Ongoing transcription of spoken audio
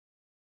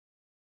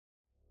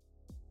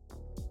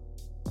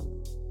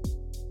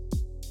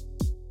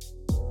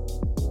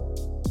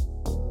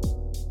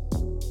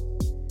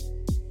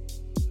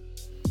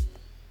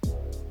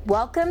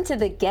Welcome to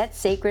the Get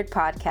Sacred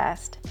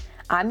podcast.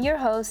 I'm your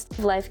host,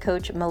 life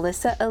coach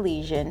Melissa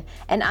Elysian,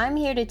 and I'm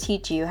here to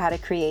teach you how to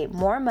create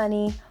more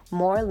money,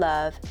 more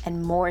love,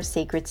 and more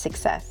sacred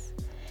success.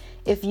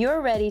 If you're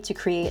ready to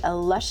create a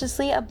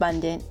lusciously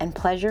abundant and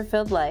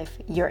pleasure-filled life,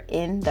 you're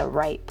in the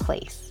right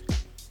place.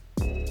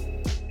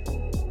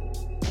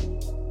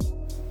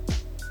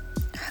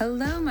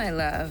 Hello, my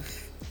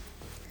love.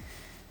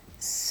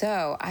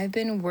 So I've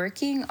been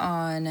working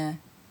on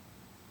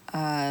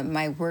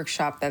my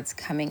workshop that's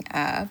coming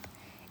up,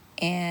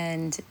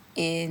 and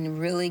in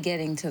really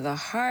getting to the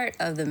heart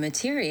of the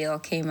material,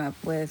 came up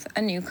with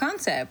a new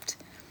concept.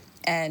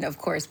 And of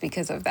course,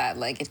 because of that,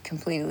 it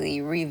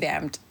completely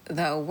revamped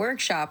the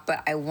workshop,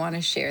 but I want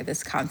to share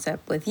this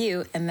concept with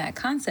you, and that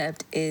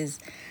concept is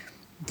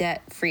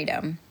debt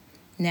freedom.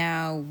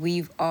 Now,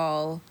 we've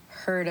all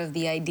heard of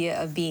the idea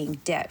of being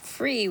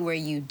debt-free, where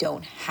you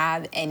don't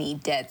have any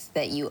debts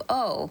that you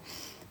owe,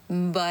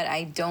 but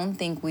I don't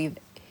think we've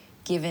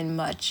given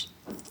much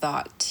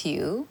thought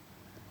to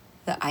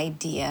the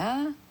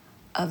idea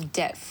of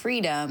debt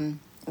freedom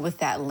with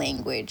that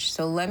language.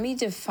 So let me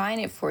define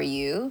it for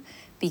you,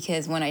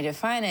 because when I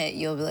define it,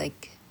 you'll be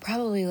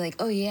probably like,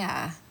 oh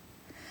yeah,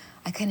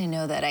 I kind of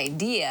know that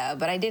idea,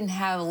 but I didn't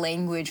have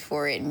language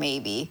for it.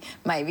 Might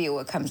be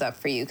what comes up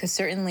for you, because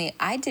certainly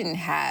I didn't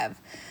have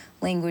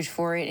language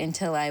for it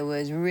until I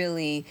was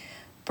really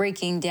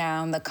breaking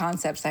down the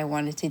concepts I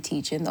wanted to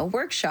teach in the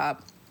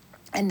workshop,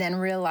 and then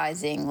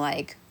realizing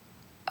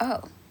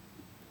oh,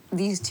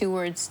 these two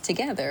words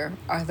together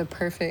are the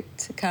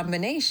perfect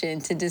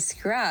combination to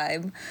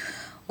describe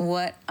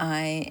what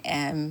I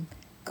am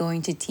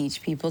going to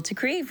teach people to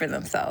create for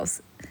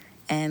themselves.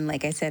 And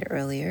like I said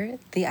earlier,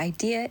 the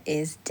idea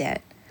is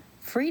debt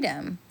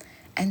freedom.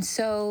 And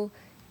so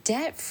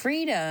debt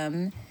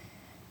freedom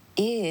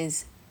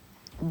is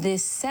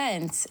this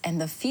sense and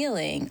the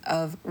feeling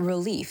of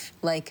relief,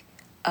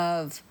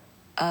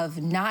 of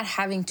not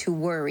having to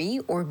worry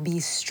or be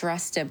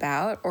stressed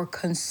about or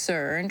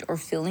concerned or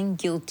feeling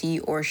guilty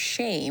or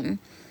shame.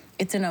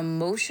 It's an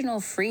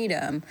emotional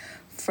freedom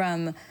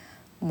from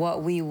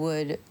what we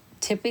would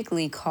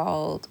typically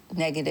call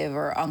negative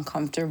or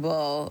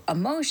uncomfortable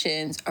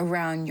emotions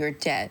around your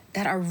debt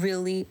that are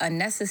really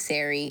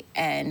unnecessary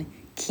and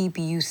keep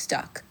you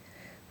stuck,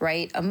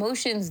 right?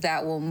 Emotions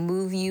that will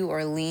move you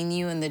or lean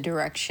you in the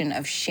direction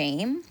of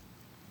shame,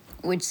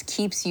 which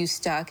keeps you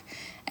stuck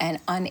and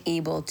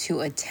unable to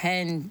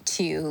attend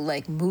to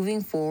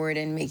moving forward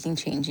and making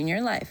change in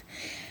your life.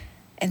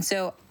 And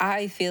so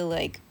I feel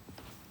like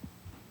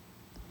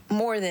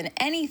more than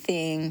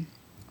anything,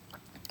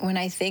 when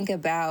I think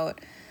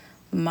about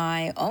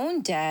my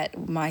own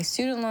debt, my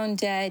student loan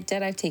debt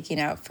I've taken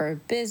out for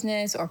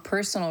business or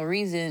personal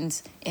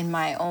reasons in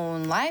my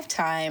own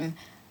lifetime,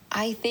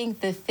 I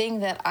think the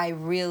thing that I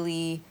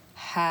really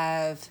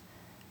have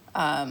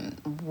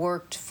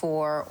worked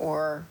for,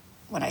 or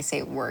when I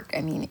say work, I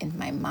mean in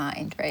my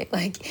mind, right?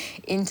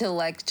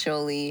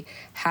 Intellectually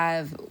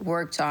have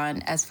worked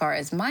on as far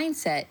as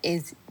mindset,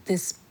 is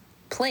this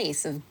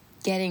place of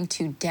getting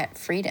to debt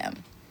freedom,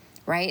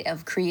 right?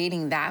 Of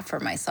creating that for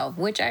myself,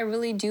 which I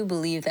really do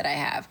believe that I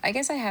have. I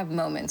guess I have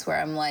moments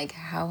where I'm like,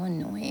 how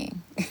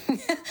annoying,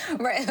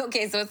 right?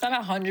 Okay, so it's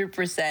not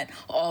 100%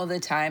 all the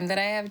time that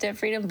I have debt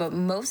freedom, but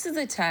most of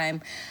the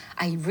time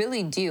I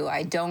really do.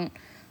 I don't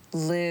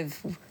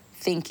live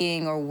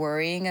thinking or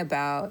worrying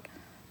about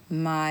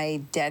my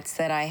debts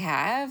that I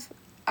have.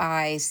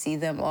 I see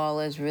them all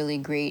as really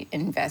great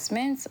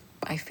investments.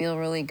 I feel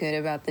really good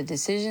about the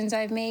decisions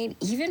I've made,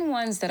 even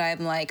ones that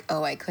I'm like,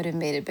 oh, I could have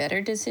made a better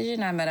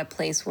decision. I'm at a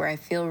place where I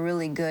feel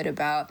really good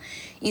about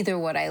either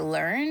what I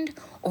learned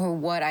or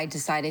what I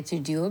decided to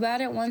do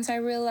about it once I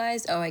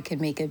realized, oh, I could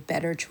make a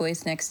better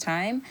choice next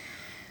time.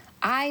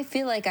 I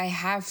feel like I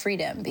have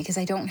freedom because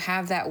I don't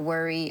have that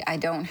worry. I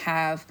don't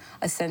have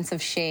a sense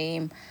of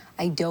shame.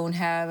 I don't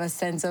have a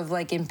sense of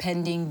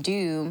impending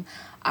doom.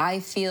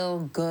 I feel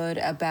good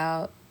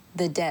about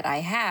the debt I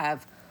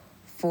have,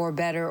 for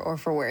better or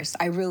for worse.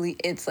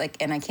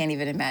 And I can't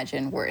even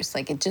imagine worse.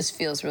 It just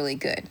feels really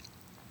good.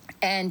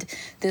 And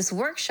this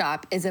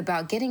workshop is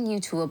about getting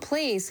you to a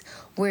place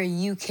where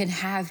you can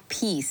have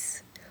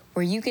peace,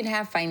 where you can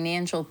have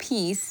financial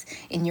peace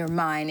in your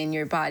mind, in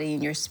your body,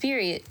 in your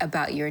spirit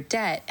about your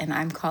debt. And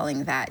I'm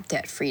calling that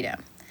debt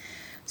freedom.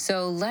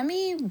 So let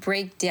me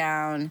break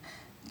down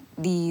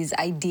these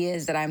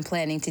ideas that I'm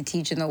planning to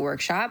teach in the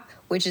workshop,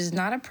 which is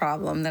not a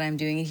problem that I'm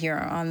doing it here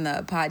on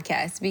the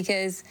podcast,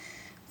 because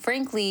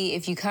frankly,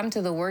 if you come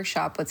to the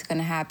workshop, what's going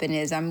to happen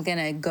is I'm going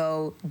to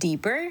go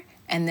deeper,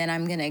 and then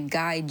I'm going to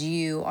guide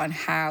you on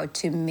how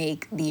to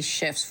make these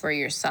shifts for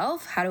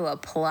yourself, how to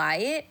apply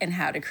it, and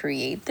how to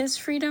create this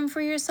freedom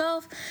for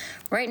yourself.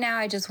 Right now,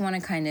 I just want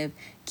to kind of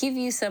give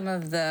you some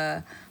of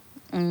the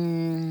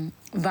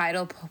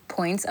vital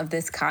points of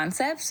this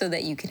concept so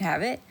that you can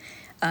have it.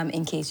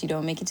 In case you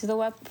don't make it to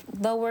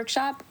the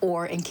workshop,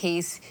 or in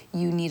case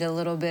you need a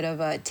little bit of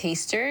a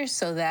taster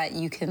so that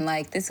you can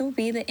this will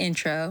be the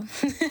intro,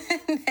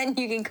 and then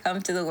you can come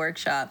to the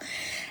workshop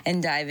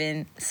and dive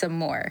in some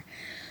more.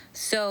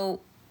 So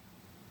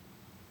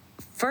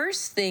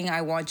first thing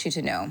I want you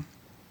to know,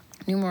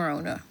 numero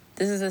uno,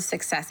 this is a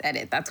success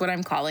edit. That's what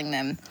I'm calling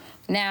them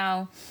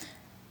now.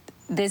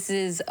 This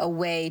is a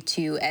way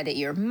to edit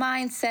your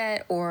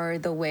mindset or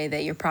the way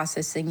that you're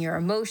processing your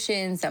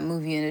emotions that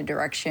move you in a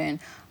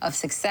direction of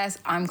success.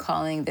 I'm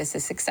calling this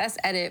a success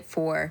edit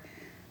for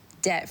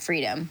debt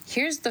freedom.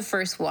 Here's the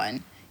first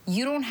one.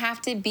 You don't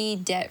have to be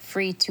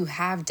debt-free to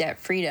have debt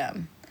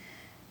freedom.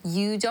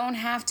 You don't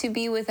have to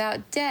be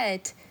without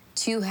debt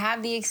to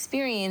have the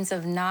experience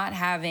of not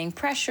having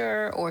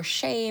pressure or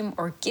shame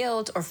or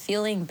guilt or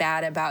feeling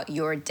bad about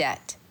your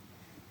debt.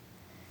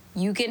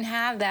 You can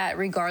have that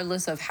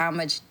regardless of how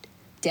much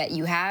debt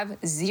you have,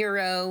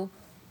 0,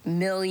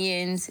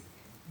 millions,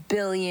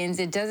 billions,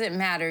 it doesn't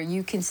matter.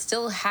 You can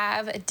still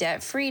have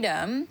debt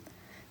freedom,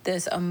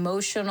 this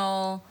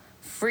emotional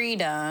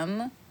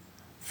freedom,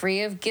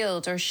 free of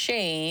guilt or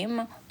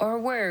shame or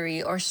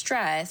worry or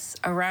stress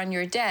around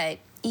your debt,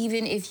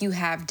 even if you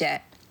have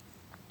debt.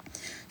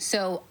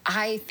 So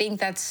I think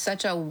that's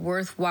such a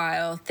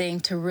worthwhile thing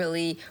to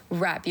really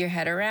wrap your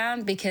head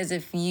around, because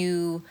if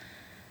you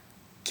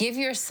give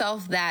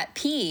yourself that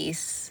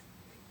peace,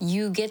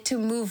 you get to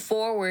move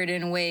forward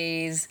in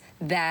ways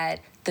that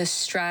the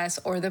stress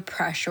or the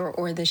pressure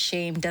or the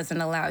shame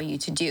doesn't allow you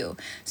to do.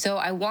 So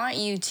I want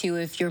you to,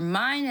 if your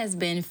mind has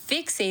been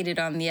fixated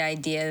on the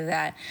idea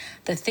that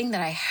the thing that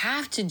I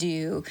have to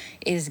do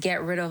is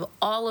get rid of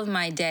all of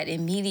my debt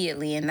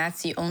immediately, and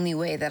that's the only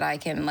way that I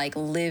can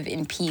live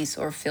in peace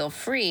or feel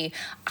free,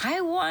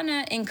 I want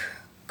to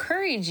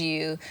encourage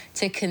you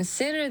to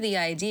consider the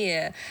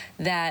idea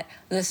that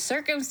the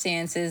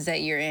circumstances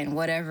that you're in,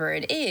 whatever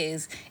it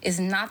is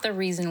not the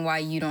reason why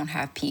you don't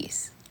have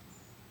peace.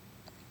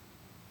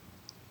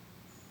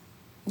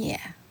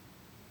 Yeah,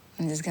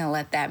 I'm just going to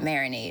let that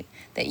marinate.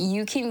 That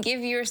you can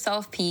give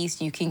yourself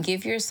peace. You can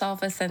give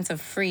yourself a sense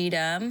of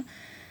freedom.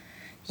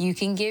 You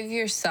can give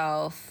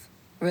yourself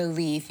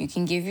relief. You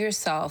can give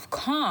yourself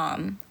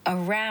calm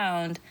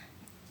around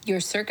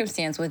your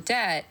circumstance with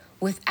debt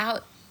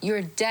without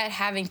your debt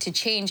having to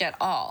change at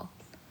all.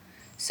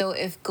 So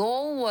if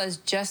goal was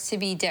just to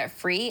be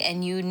debt-free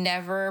and you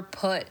never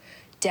put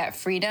debt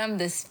freedom,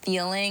 this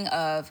feeling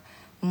of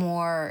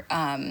more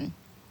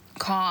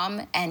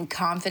calm and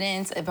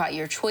confidence about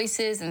your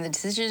choices and the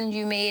decisions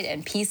you made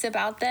and peace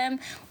about them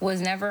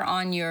was never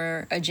on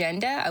your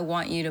agenda, I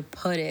want you to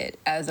put it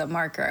as a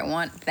marker. I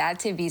want that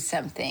to be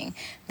something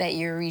that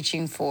you're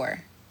reaching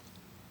for.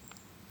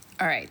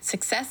 All right,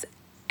 success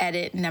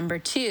edit number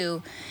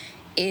 2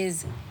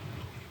 is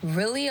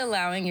really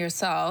allowing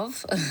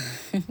yourself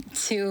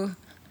to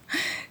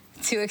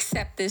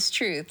accept this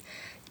truth.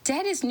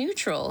 Debt is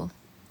neutral.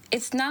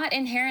 It's not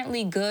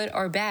inherently good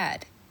or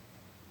bad.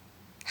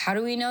 How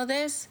do we know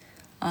this?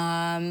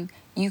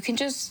 You can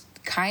just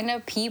kind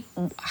of peep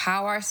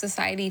how our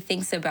society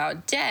thinks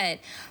about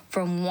debt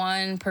from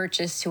one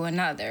purchase to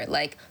another.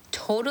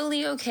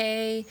 Totally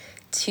okay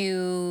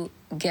to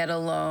get a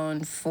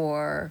loan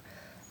for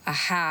a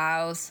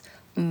house,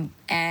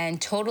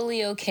 and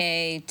totally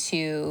okay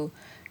to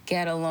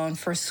get a loan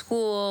for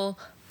school,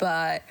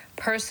 but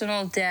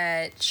personal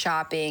debt,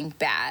 shopping,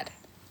 bad.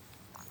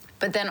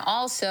 But then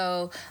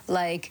also,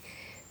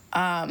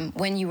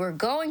 when you were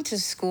going to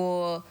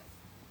school,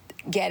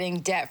 getting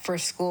debt for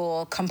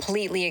school,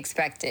 completely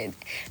expected.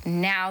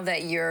 Now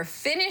that you're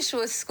finished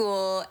with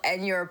school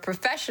and you're a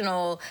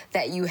professional,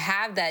 that you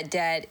have that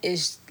debt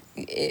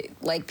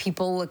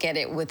people look at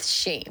it with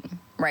shame,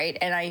 right?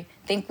 And I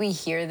think we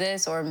hear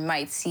this or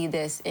might see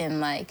this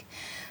in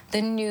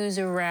the news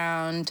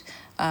around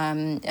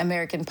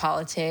American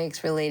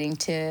politics relating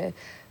to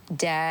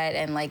debt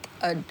and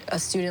a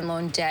student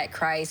loan debt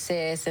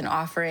crisis and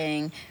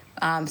offering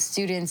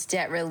students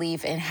debt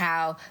relief, and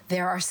how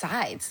there are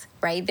sides,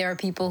 right? There are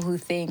people who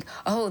think,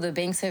 oh, the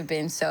banks have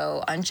been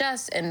so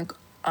unjust and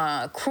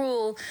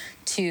cruel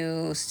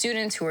to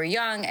students who are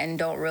young and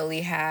don't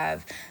really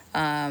have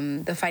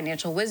the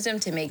financial wisdom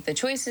to make the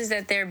choices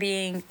that they're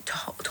being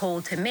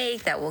told to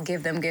make that will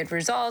give them good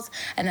results.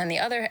 And then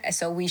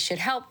so we should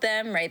help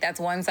them, right? That's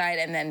one side.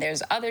 And then there's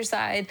the other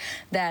side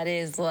that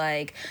is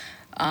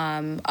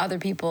other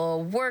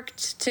people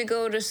worked to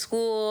go to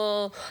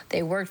school.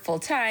 They worked full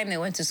time. They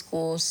went to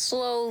school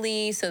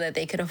slowly so that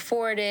they could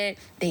afford it.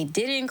 They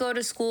didn't go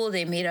to school.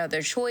 They made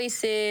other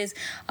choices.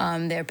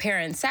 Their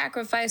parents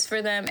sacrificed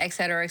for them, et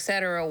cetera, et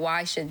cetera.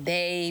 Why should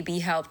they be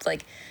helped?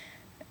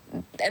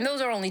 And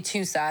those are only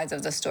two sides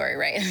of the story,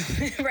 right?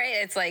 Right?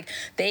 It's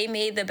they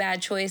made the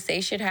bad choice.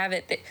 They should have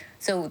it.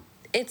 So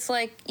it's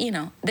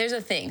there's a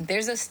thing.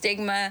 There's a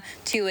stigma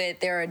to it.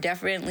 There are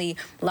definitely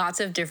lots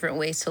of different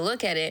ways to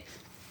look at it.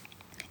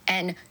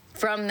 And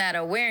from that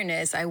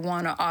awareness, I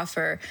want to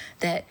offer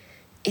that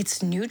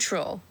it's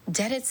neutral.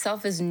 Debt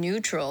itself is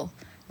neutral,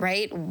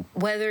 right?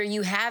 Whether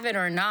you have it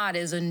or not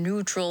is a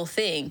neutral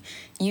thing.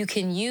 You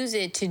can use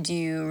it to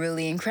do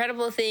really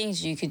incredible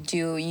things. You could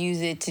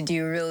use it to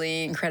do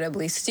really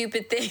incredibly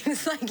stupid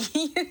things.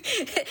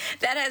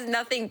 That has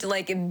nothing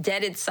to,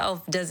 debt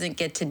itself doesn't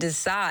get to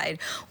decide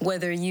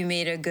whether you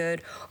made a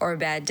good or a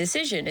bad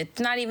decision. It's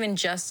not even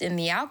just in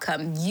the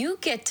outcome. You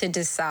get to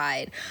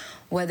decide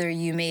whether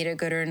you made a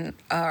good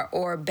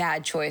or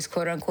bad choice,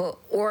 quote unquote,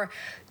 or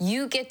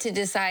you get to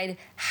decide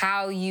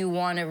how you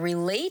want to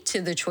relate to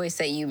the choice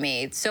that you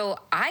made. So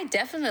I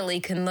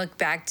definitely can look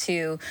back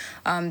to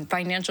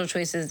financial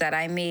choices that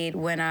I made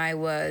when I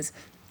was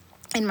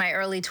in my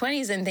early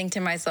 20s and think to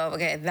myself,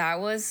 okay, that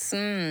was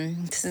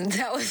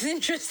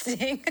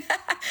interesting.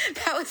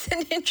 That was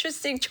an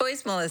interesting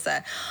choice,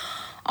 Melissa,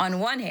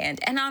 on one hand.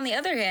 And on the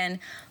other hand,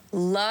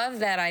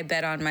 love that I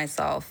bet on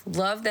myself.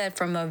 Love that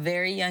from a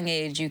very young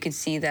age, you could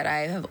see that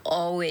I have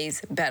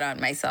always bet on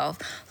myself.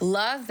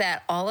 Love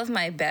that all of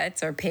my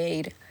bets are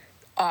paid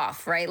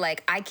off, right?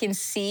 Like I can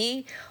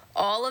see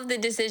all of the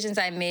decisions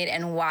I made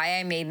and why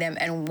I made them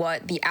and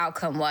what the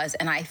outcome was.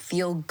 And I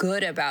feel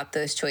good about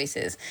those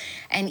choices.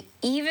 And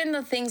even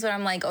the things where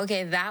I'm like,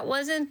 okay, that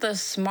wasn't the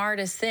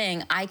smartest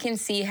thing. I can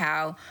see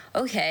how,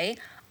 okay,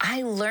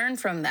 I learned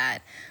from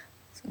that.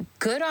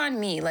 Good on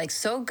me,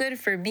 so good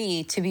for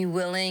me to be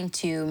willing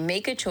to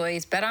make a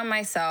choice, bet on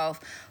myself,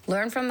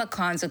 learn from the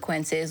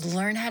consequences,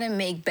 learn how to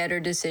make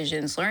better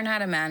decisions, learn how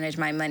to manage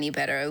my money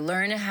better,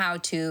 learn how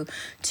to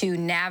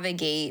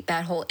navigate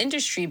that whole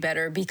industry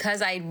better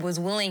because I was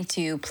willing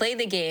to play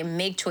the game,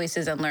 make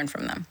choices, and learn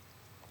from them.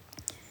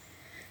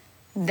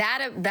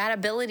 That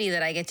ability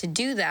that I get to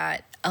do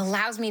that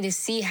allows me to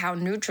see how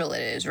neutral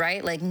it is,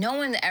 right? I've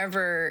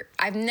never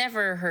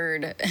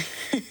heard,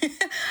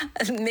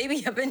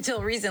 maybe up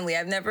until recently,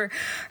 I've never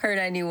heard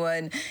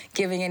anyone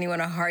giving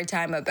anyone a hard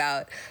time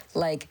about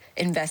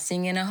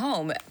investing in a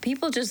home.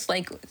 People just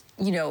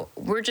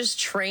we're just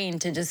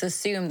trained to just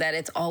assume that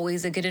it's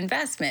always a good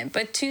investment.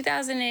 But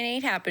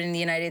 2008 happened in the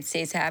United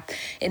States,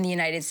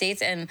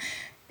 and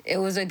it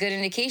was a good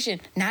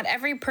indication. Not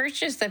every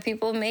purchase that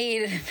people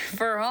made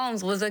for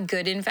homes was a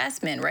good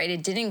investment, right?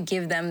 It didn't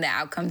give them the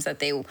outcomes that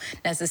they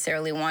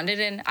necessarily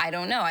wanted. And I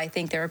don't know. I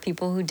think there are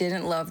people who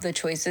didn't love the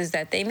choices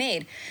that they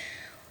made.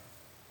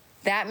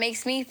 That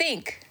makes me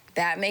think.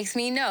 That makes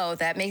me know.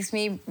 That makes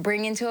me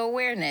bring into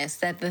awareness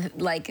that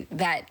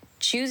that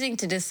choosing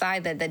to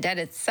decide that the debt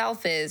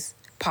itself is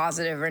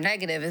positive or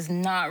negative is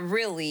not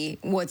really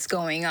what's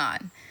going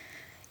on.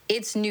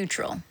 It's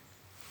neutral.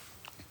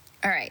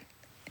 All right.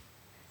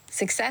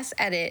 Success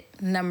edit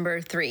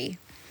number 3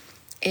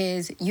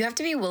 is you have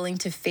to be willing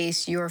to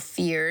face your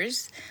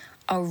fears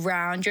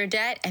around your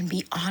debt and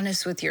be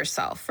honest with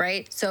yourself,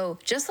 right? So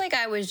just like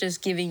I was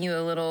just giving you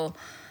a little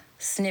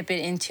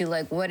snippet into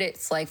what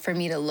it's like for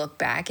me to look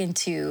back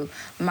into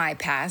my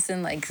past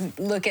and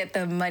look at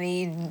the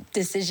money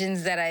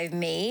decisions that I've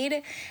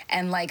made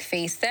and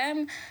face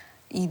them.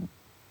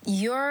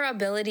 Your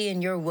ability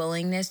and your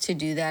willingness to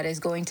do that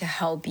is going to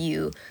help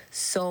you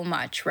so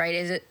much,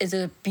 right? It's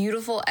a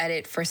beautiful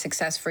edit for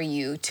success for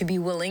you to be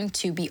willing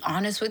to be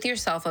honest with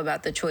yourself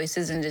about the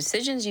choices and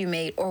decisions you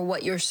made or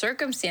what your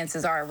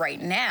circumstances are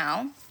right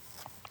now.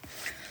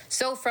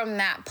 So from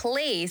that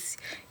place,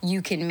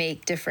 you can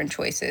make different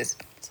choices.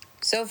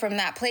 So from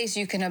that place,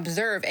 you can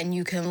observe and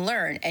you can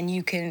learn and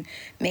you can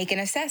make an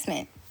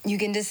assessment. You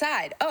can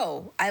decide,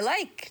 oh, I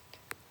like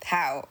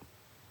how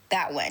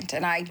that went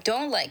and I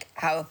don't like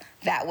how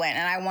that went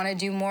and I want to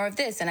do more of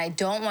this and I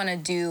don't want to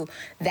do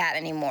that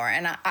anymore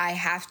and I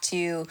have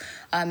to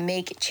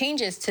make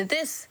changes to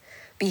this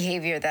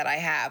behavior that I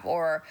have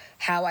or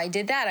how I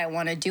did that. I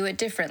want to do it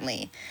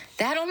differently.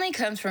 That only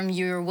comes from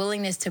your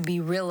willingness to be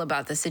real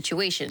about the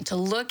situation, to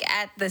look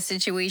at the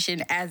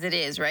situation as it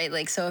is,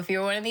 right? So if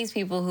you're one of these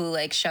people who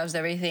shoves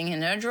everything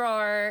in a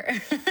drawer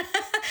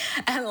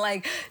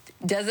and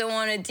doesn't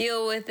want to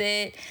deal with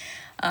it,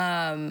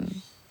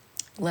 I'm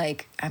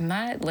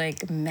not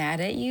mad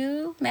at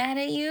you,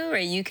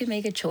 right? You can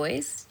make a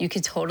choice. You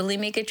could totally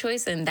make a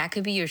choice and that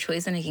could be your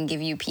choice and it can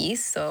give you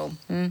peace. So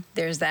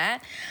there's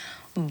that.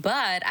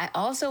 But I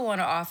also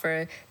want to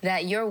offer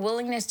that your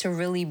willingness to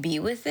really be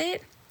with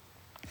it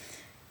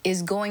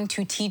is going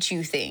to teach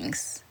you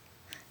things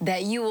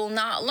that you will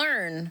not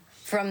learn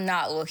from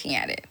not looking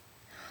at it.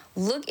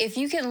 If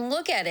you can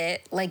look at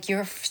it like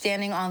you're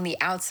standing on the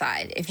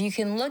outside, if you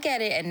can look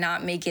at it and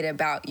not make it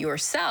about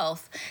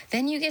yourself,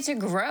 then you get to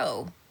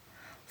grow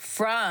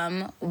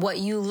from what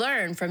you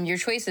learn from your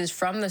choices,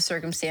 from the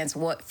circumstance,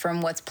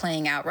 from what's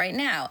playing out right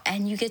now,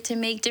 and you get to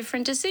make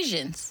different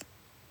decisions.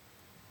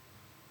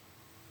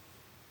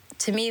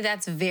 To me,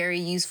 that's very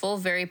useful,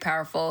 very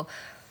powerful,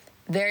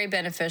 very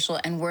beneficial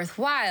and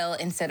worthwhile.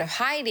 Instead of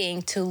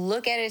hiding, to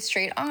look at it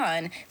straight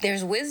on,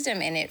 there's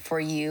wisdom in it for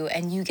you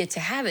and you get to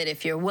have it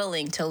if you're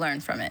willing to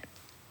learn from it.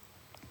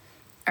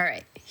 All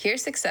right,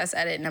 here's success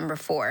edit number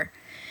 4,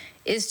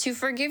 is to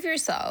forgive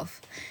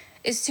yourself,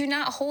 is to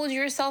not hold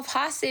yourself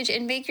hostage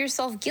and make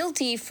yourself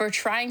guilty for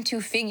trying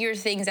to figure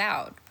things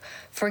out,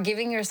 for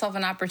giving yourself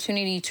an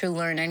opportunity to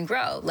learn and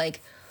grow.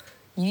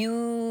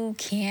 you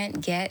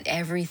can't get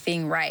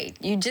everything right.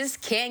 You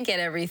just can't get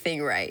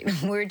everything right.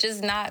 We're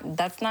just not,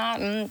 that's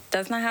not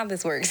how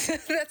this works.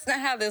 That's not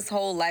how this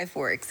whole life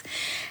works.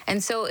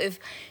 And so if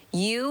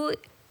you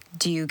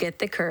do get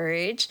the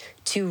courage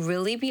to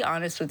really be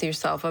honest with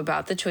yourself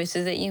about the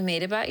choices that you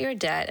made about your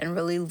debt and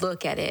really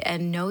look at it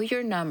and know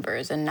your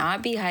numbers and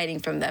not be hiding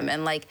from them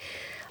and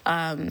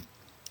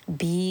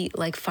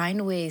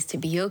find ways to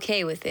be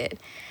okay with it.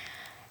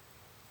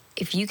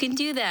 If you can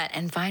do that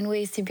and find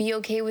ways to be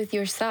okay with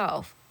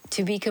yourself,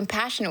 to be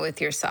compassionate with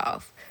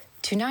yourself,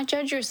 to not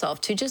judge yourself,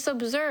 to just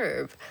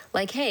observe,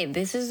 like, hey,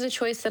 this is the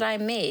choice that I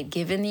made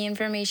given the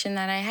information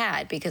that I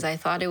had because I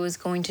thought it was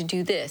going to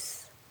do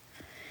this.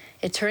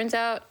 It turns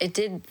out it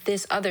did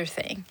this other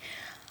thing.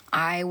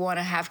 I want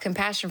to have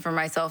compassion for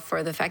myself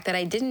for the fact that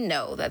I didn't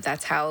know that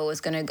that's how it was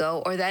going to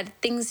go or that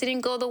things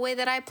didn't go the way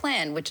that I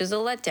planned, which is a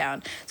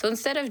letdown. So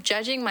instead of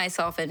judging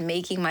myself and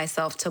making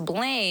myself to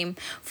blame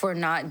for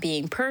not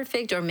being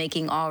perfect or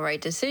making all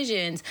right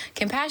decisions,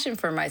 compassion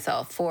for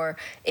myself for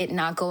it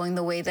not going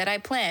the way that I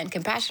planned,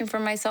 compassion for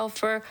myself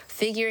for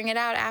figuring it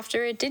out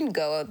after it didn't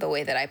go the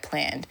way that I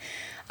planned.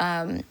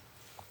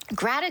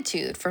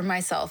 Gratitude for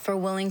myself for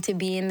willing to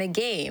be in the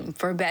game,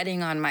 for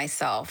betting on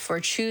myself, for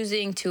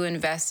choosing to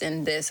invest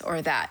in this or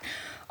that,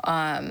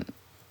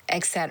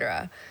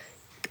 etc.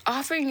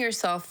 Offering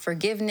yourself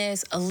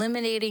forgiveness,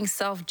 eliminating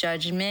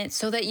self-judgment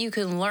so that you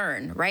can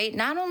learn, right?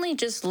 Not only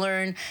just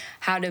learn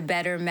how to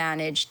better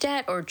manage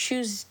debt or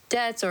choose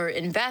debts or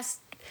invest,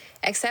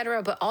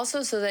 etc., but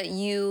also so that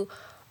you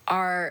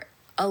are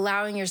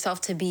allowing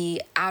yourself to be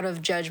out of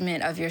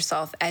judgment of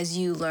yourself as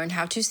you learn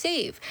how to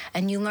save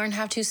and you learn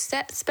how to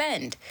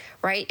spend,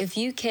 right? If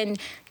you can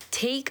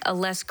take a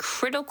less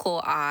critical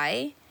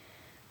eye,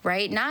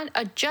 right? Not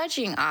a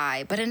judging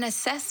eye, but an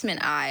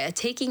assessment eye, a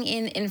taking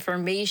in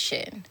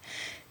information,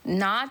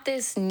 not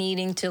this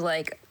needing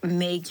to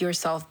make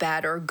yourself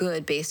bad or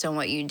good based on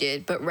what you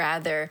did, but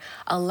rather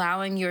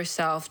allowing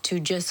yourself to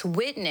just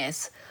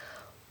witness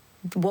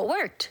what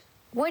worked,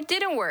 what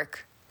didn't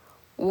work,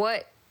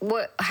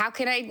 how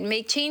can I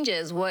make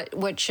changes?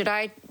 What should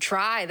I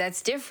try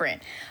that's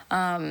different?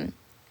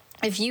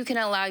 If you can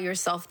allow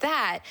yourself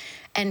that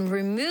and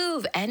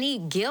remove any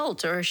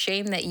guilt or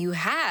shame that you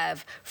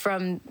have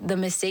from the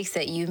mistakes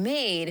that you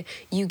made,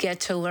 you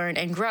get to learn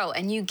and grow.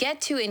 And you get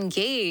to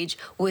engage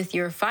with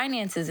your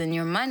finances and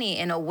your money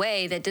in a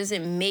way that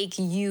doesn't make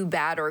you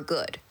bad or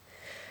good.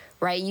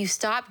 Right? You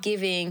stop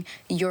giving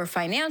your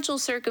financial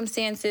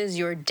circumstances,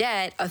 your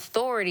debt,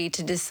 authority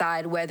to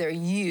decide whether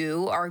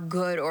you are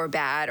good or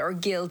bad or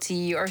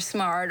guilty or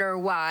smart or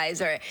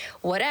wise or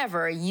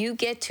whatever. You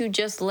get to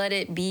just let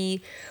it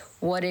be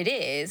what it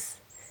is.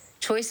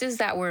 Choices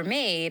that were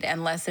made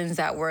and lessons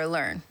that were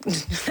learned.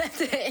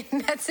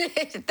 That's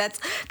it.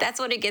 That's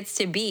what it gets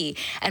to be.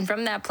 And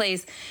from that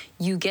place,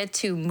 you get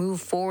to move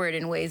forward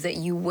in ways that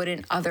you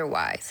wouldn't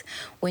otherwise.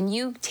 When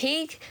you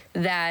take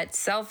that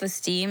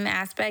self-esteem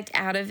aspect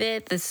out of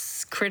it,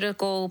 this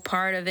critical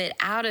part of it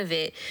out of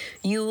it,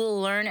 you will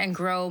learn and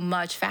grow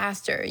much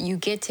faster. You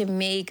get to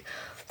make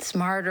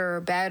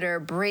smarter,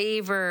 better,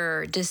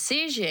 braver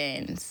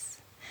decisions.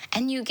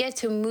 And you get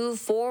to move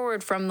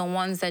forward from the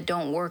ones that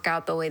don't work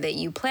out the way that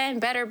you planned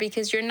better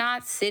because you're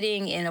not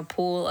sitting in a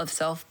pool of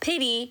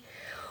self-pity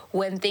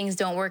when things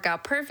don't work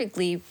out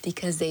perfectly,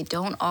 because they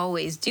don't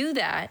always do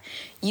that.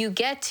 You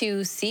get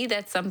to see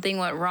that something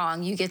went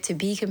wrong. You get to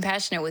be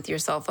compassionate with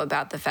yourself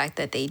about the fact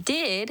that they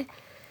did.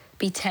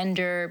 Be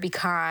tender, be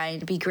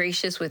kind, be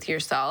gracious with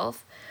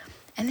yourself.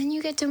 And then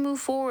you get to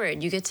move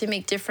forward. You get to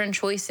make different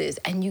choices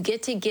and you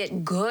get to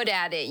get good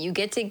at it. You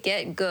get to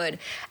get good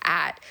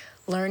at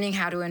learning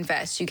how to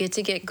invest. You get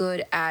to get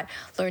good at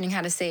learning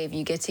how to save.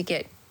 You get to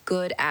get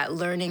good at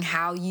learning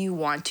how you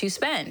want to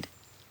spend.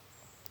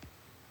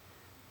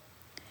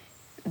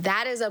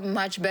 That is a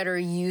much better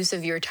use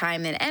of your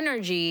time and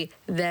energy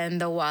than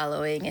the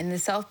wallowing in the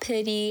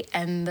self-pity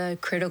and the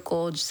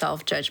critical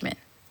self-judgment.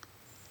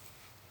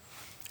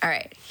 All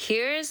right,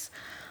 here's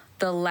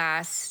the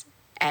last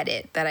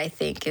edit that I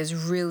think is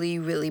really,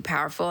 really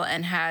powerful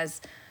and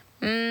has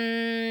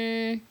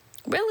really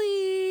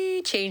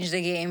changed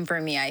the game for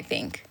me, I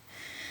think.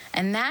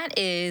 And that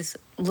is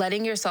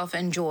letting yourself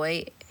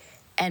enjoy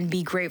and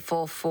be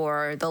grateful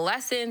for the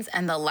lessons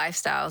and the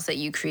lifestyles that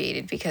you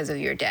created because of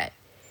your debt.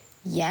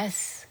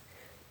 Yes,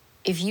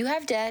 if you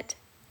have debt,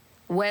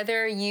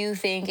 whether you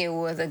think it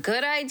was a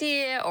good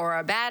idea or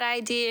a bad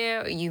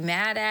idea, you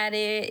mad at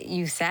it,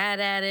 you sad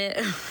at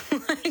it,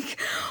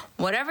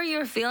 whatever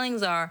your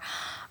feelings are,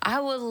 I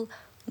would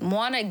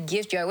want to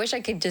gift you. I wish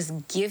I could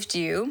just gift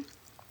you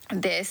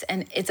this,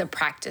 and it's a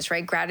practice,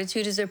 right?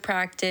 Gratitude is a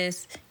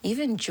practice.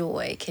 Even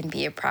joy can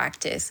be a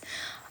practice.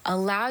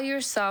 Allow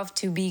yourself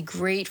to be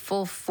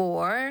grateful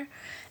for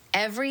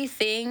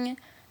everything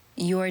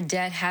your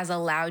debt has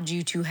allowed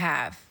you to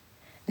have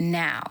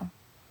now.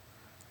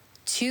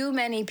 Too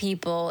many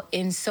people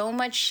in so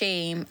much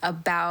shame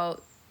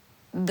about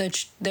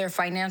their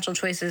financial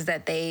choices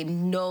that they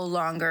no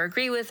longer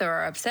agree with or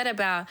are upset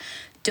about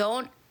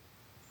don't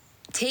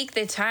take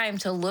the time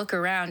to look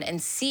around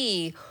and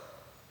see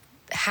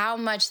how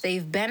much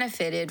they've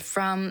benefited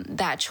from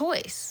that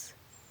choice.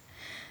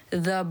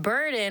 The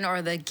burden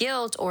or the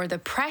guilt or the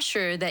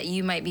pressure that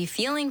you might be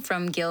feeling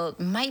from guilt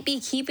might be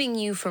keeping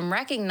you from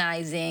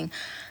recognizing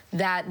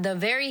that the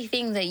very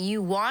thing that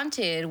you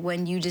wanted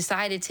when you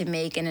decided to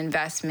make an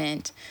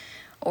investment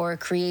or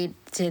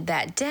created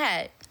that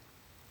debt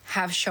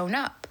have shown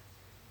up.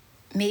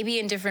 Maybe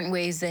in different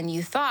ways than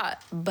you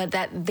thought, but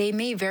that they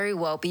may very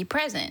well be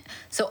present.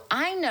 So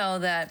I know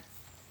that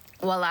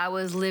while I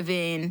was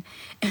living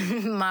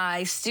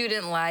my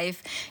student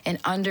life in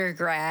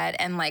undergrad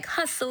and like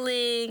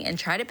hustling and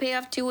trying to pay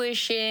off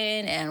tuition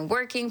and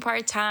working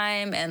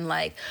part-time and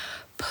like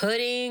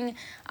putting,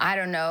 I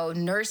don't know,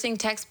 nursing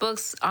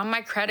textbooks on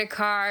my credit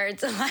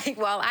cards, like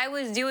while I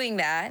was doing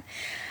that,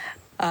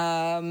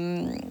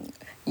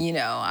 you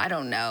know, I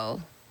don't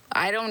know.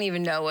 I don't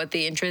even know what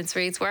the interest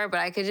rates were, but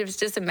I could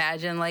just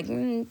imagine like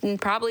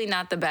probably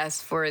not the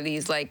best for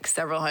these like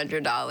several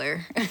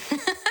 $100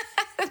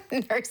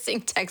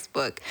 nursing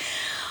textbook.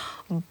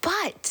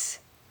 But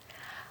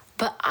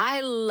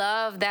I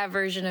love that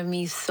version of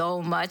me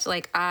so much.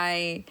 Like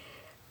I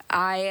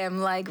am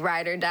like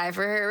ride or die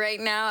for her right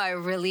now. I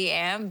really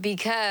am,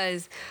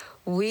 because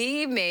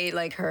we made,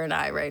 like her and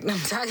I, right? I'm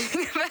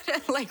talking about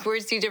it like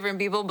we're two different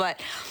people, but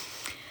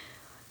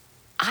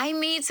I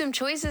made some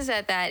choices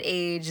at that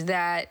age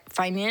that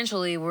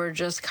financially were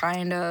just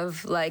kind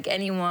of like not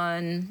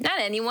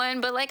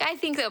anyone, but like I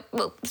think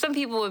that some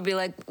people would be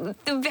like,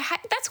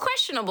 that's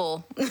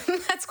questionable.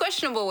 That's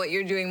questionable what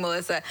you're doing,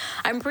 Melissa.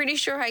 I'm pretty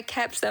sure I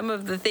kept some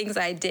of the things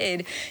I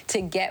did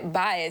to get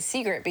by a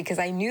secret because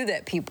I knew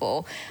that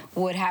people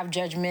would have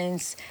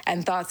judgments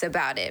and thoughts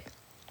about it.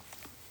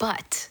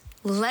 But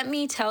let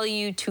me tell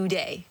you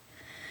today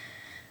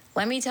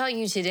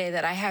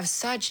that I have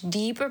such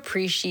deep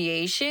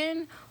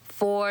appreciation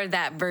for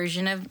that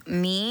version of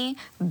me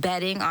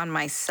betting on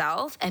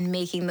myself and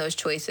making those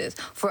choices,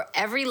 for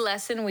every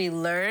lesson we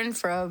learn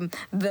from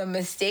the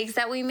mistakes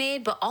that we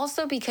made, but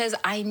also because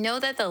I know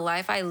that the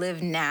life I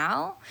live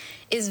now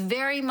is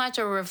very much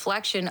a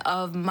reflection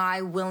of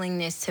my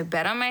willingness to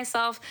bet on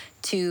myself,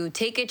 to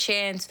take a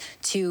chance,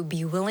 to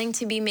be willing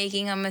to be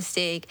making a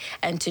mistake,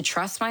 and to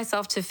trust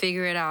myself to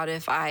figure it out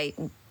if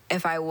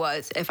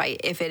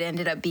it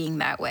ended up being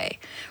that way,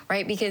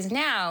 right? Because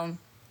now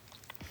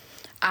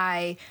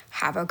I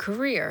have a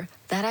career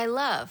that I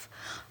love,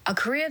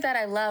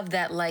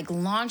 that like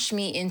launched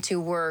me into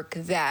work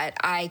that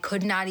I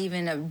could not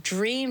even have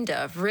dreamed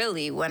of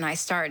really when I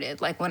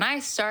started. Like when I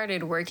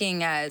started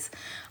working as,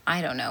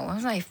 I don't know, what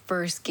was my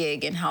first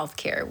gig in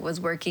healthcare? Was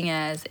working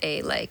as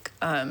a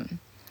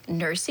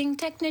nursing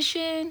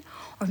technician,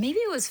 or maybe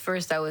it was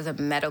first I was a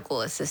medical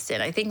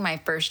assistant. I think my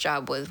first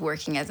job was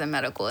working as a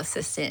medical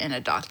assistant in a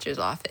doctor's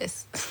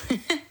office.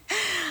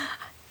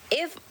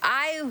 If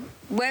I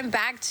went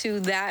back to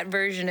that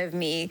version of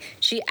me,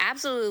 she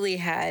absolutely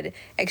had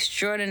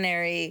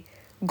extraordinary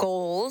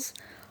goals,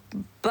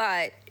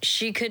 but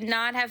she could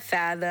not have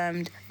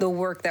fathomed the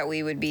work that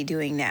we would be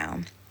doing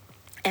now.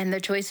 And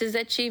the choices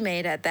that she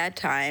made at that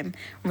time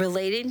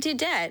relating to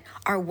debt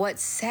are what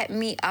set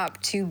me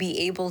up to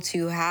be able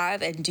to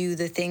have and do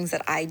the things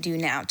that I do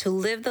now, to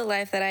live the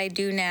life that I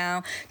do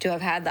now, to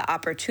have had the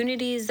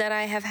opportunities that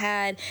I have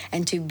had,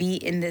 and to be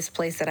in this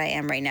place that I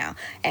am right now.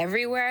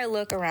 Everywhere I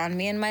look around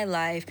me in my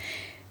life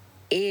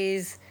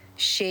is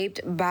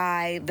shaped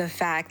by the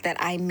fact that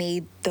I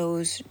made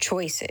those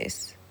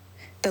choices,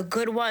 the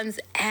good ones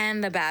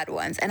and the bad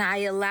ones. And I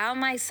allow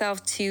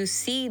myself to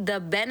see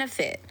the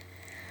benefit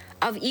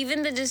of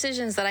even the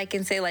decisions that I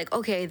can say like,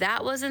 okay,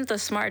 that wasn't the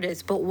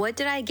smartest, but what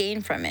did I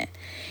gain from it?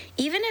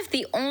 Even if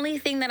the only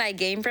thing that I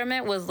gained from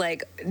it was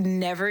like,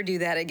 never do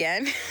that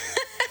again.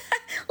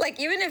 Like,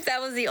 even if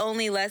that was the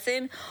only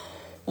lesson,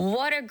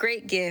 what a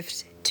great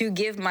gift to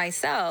give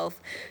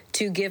myself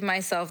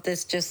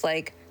this just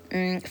like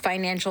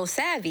financial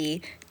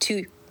savvy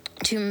to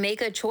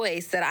make a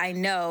choice that I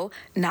know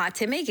not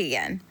to make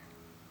again,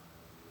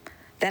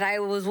 that I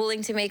was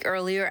willing to make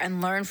earlier and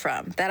learn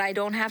from, that I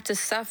don't have to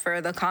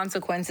suffer the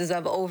consequences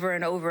of over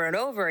and over and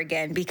over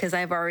again because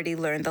I've already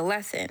learned the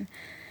lesson.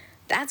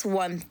 That's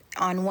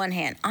on one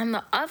hand. On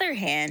the other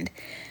hand,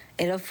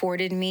 it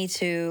afforded me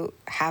to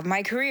have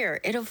my career.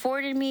 It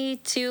afforded me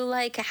to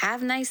like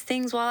have nice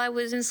things while I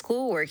was in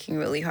school working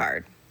really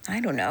hard.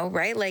 I don't know,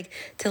 right? Like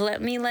to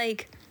let me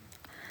like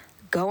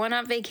go on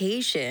a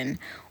vacation,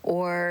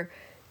 or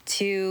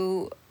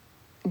to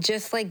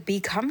just like be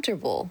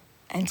comfortable,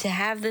 and to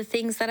have the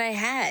things that I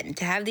had,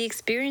 to have the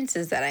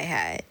experiences that I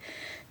had,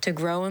 to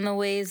grow in the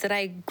ways that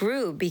I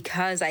grew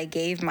because I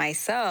gave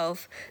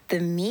myself the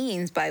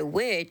means by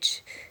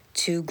which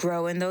to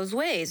grow in those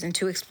ways and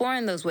to explore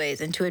in those ways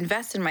and to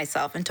invest in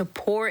myself and to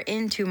pour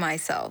into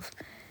myself.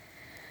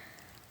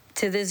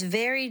 To this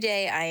very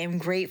day, I am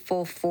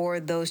grateful for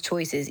those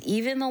choices,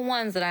 even the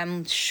ones that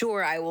I'm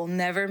sure I will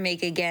never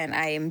make again.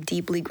 I am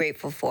deeply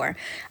grateful for,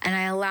 and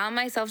I allow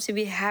myself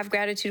to have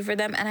gratitude for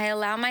them, and I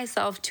allow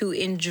myself to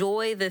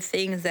enjoy the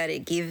things that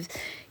it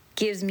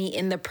gives me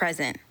in the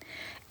present,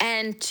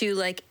 and to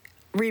like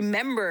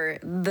remember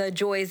the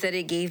joys that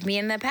it gave me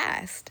in the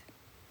past.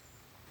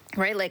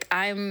 right? Like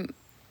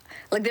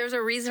there's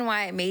a reason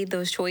why I made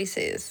those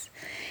choices.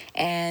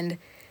 And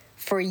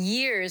for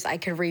years, I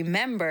could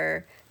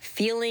remember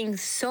feeling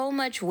so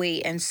much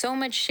weight and so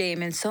much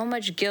shame and so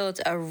much guilt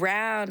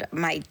around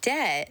my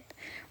debt,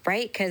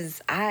 right?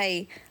 Because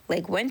I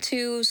went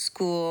to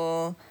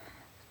school,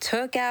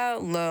 took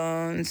out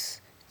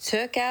loans,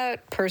 took out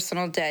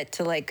personal debt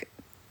to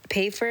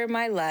pay for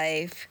my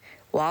life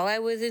while I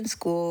was in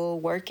school,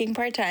 working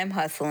part-time,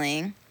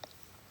 hustling.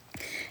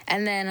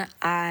 And then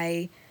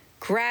I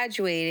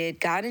graduated,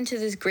 got into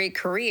this great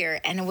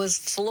career, and was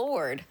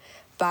floored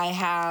by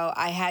how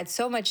I had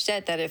so much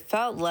debt that it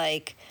felt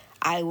like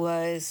I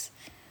was,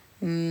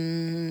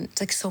 it's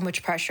like so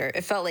much pressure.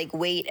 It felt like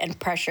weight and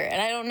pressure.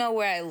 And I don't know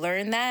where I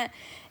learned that.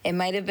 It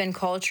might have been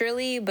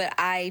culturally, but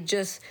I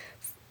just,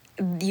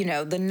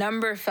 the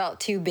number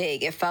felt too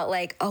big. It felt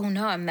like, oh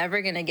no, I'm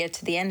never going to get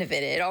to the end of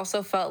it. It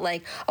also felt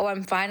like, oh,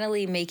 I'm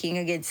finally making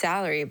a good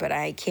salary, but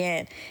I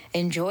can't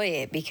enjoy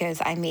it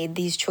because I made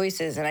these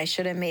choices and I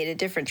should have made a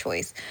different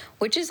choice,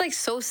 which is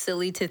so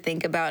silly to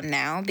think about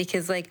now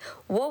because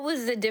what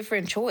was the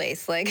different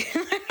choice?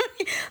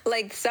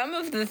 Some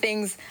of the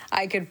things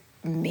I could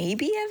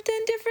maybe have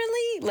done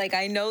differently.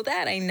 I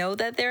know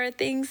that there are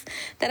things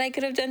that I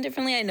could have done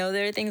differently. I know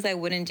there are things I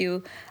wouldn't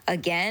do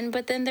again,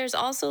 but then there's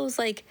also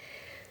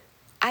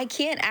I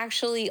can't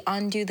actually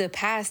undo the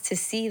past to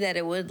see that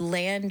it would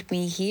land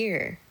me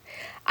here.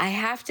 I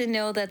have to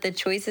know that the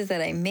choices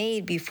that I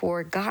made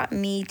before got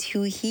me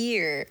to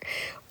here.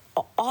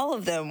 All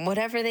of them,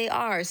 whatever they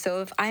are.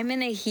 So if I'm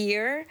in a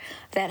here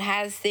that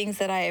has things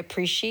that I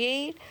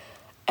appreciate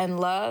and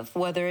love,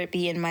 whether it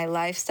be in my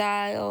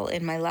lifestyle,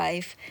 in my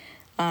life,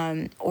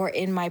 or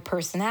in my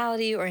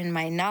personality, or in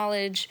my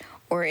knowledge,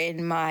 or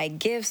in my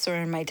gifts, or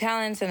in my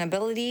talents and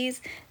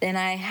abilities, then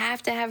I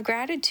have to have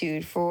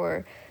gratitude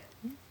for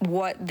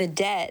what the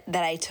debt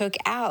that I took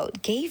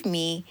out gave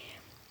me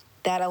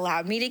that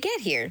allowed me to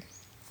get here.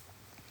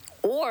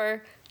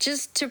 Or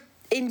just to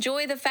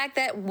enjoy the fact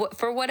that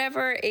for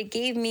whatever it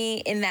gave me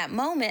in that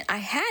moment, I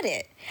had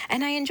it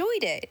and I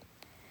enjoyed it.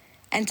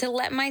 And to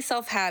let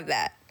myself have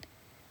that.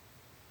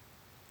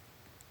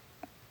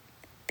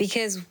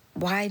 Because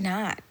why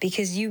not?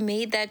 Because you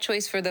made that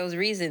choice for those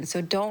reasons.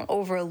 So don't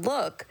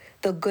overlook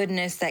the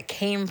goodness that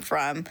came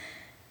from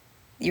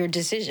your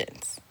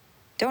decisions.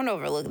 Don't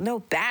overlook, no,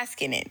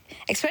 bask in it.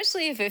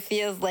 Especially if it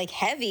feels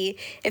heavy.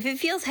 If it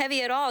feels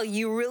heavy at all,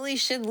 you really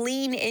should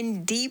lean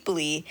in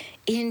deeply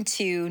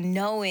into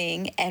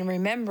knowing and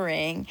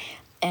remembering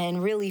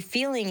and really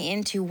feeling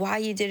into why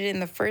you did it in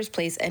the first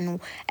place and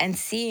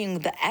seeing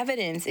the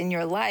evidence in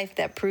your life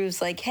that proves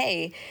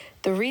hey,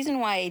 the reason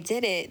why I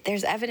did it,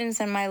 there's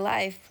evidence in my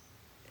life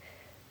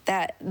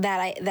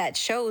that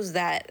shows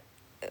that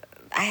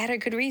I had a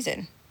good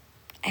reason.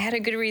 I had a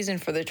good reason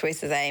for the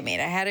choices I made.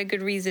 I had a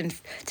good reason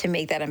to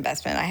make that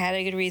investment. I had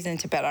a good reason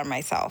to bet on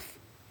myself.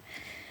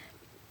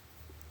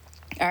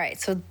 All right,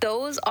 so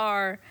those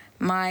are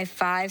my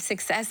 5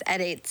 success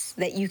edits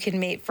that you can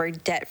make for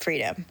debt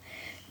freedom.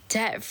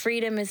 Debt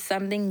freedom is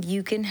something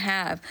you can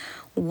have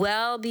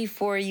well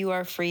before you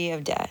are free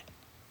of debt.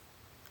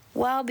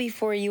 Well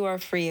before you are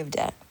free of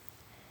debt.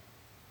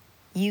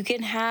 You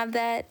can have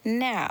that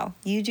now.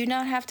 You do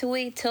not have to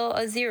wait till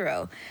a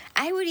zero.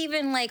 I would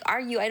even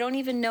argue, I don't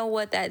even know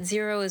what that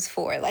zero is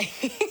for.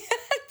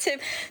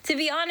 To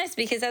be honest,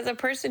 because as a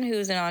person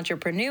who's an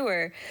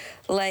entrepreneur,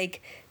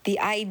 the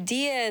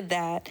idea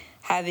that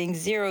having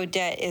zero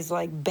debt is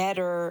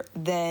better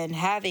than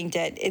having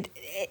debt,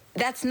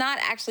 that's not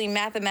actually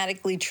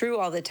mathematically true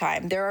all the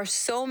time. There are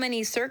so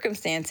many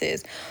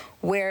circumstances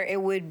where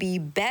it would be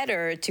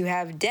better to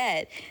have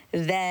debt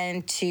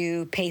than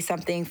to pay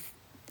something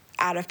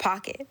out of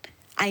pocket.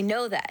 I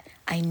know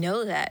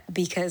that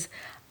because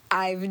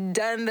I've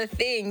done the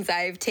things,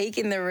 I've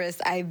taken the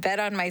risks, I've bet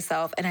on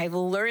myself, and I've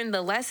learned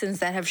the lessons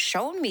that have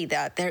shown me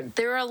that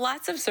there are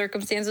lots of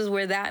circumstances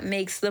where that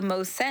makes the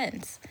most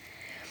sense.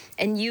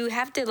 And you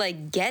have to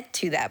get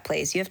to that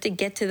place. You have to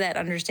get to that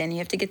understanding.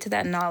 You have to get to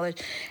that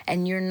knowledge.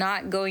 And you're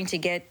not going to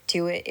get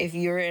to it if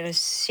you're in a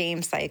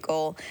shame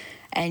cycle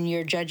and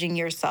you're judging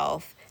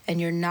yourself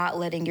and you're not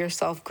letting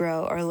yourself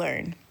grow or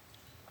learn.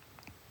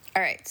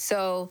 All right,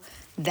 so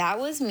that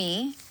was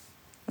me.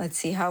 Let's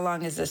see, how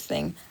long is this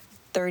thing?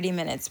 30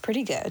 minutes,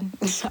 pretty good.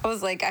 I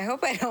was I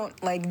hope I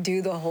don't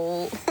do the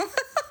whole,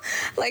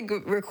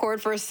 record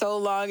for so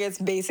long. It's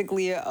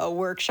basically a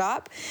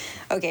workshop.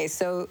 Okay,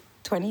 so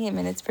 28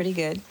 minutes, pretty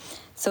good.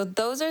 So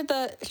those are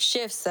the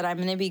shifts that I'm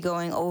going to be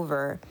going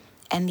over.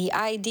 And the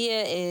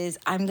idea is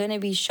I'm going to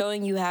be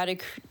showing you how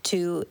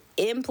to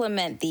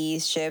implement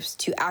these shifts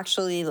to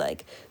actually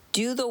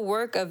do the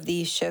work of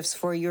these shifts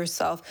for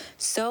yourself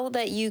so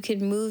that you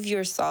can move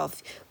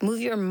yourself,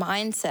 move your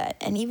mindset,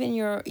 and even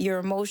your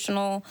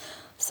emotional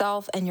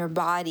self and your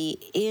body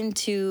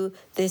into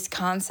this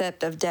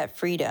concept of debt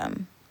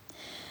freedom.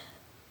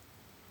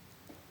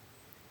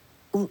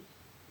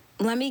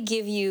 Let me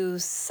give you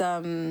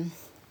some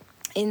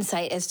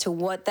insight as to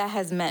what that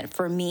has meant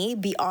for me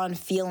beyond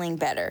feeling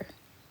better.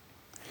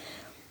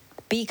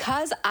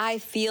 because I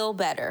feel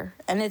better,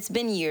 and it's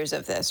been years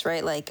of this,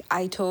 right? Like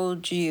I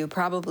told you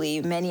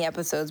probably many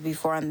episodes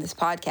before on this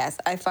podcast,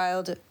 I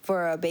filed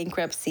for a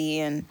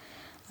bankruptcy, and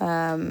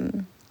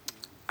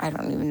I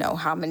don't even know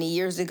how many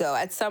years ago,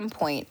 at some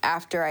point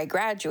after I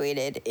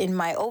graduated, in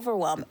my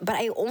overwhelm. But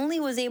I only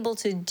was able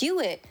to do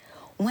it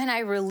when I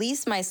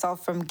released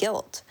myself from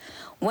guilt.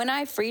 When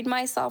I freed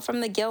myself from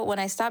the guilt, when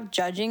I stopped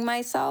judging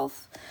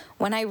myself,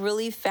 when I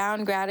really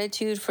found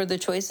gratitude for the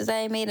choices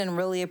I made and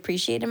really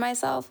appreciated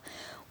myself,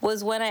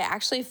 was when I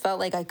actually felt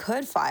like I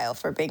could file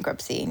for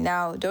bankruptcy.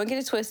 Now, don't get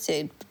it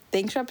twisted.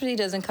 Bankruptcy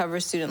doesn't cover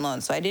student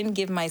loans, so I didn't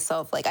give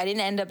myself, I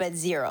didn't end up at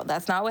zero.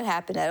 That's not what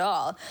happened at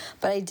all.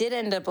 But I did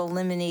end up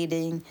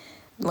eliminating,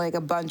 a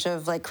bunch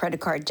of,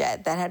 credit card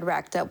debt that had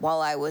racked up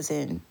while I was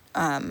in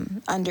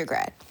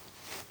undergrad.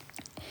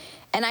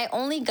 And I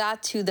only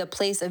got to the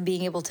place of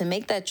being able to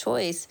make that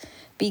choice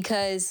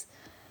because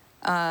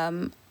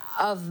of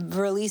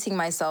releasing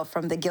myself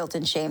from the guilt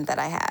and shame that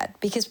I had.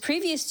 Because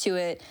previous to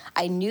it,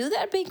 I knew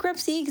that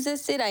bankruptcy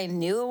existed. I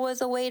knew it was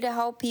a way to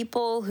help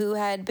people who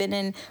had been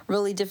in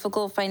really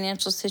difficult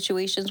financial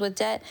situations with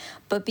debt.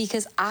 But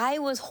because I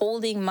was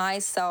holding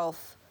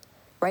myself,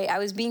 right, I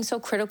was being so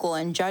critical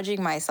and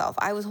judging myself,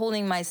 I was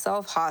holding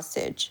myself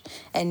hostage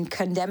and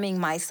condemning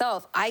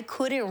myself, I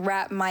couldn't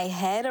wrap my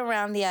head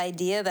around the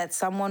idea that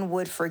someone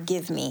would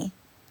forgive me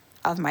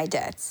of my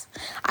debts.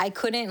 I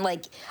couldn't,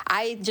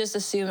 I just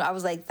assumed, I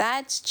was like,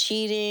 that's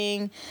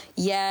cheating.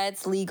 Yeah,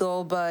 it's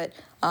legal, but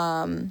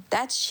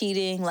that's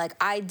cheating.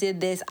 I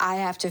did this. I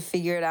have to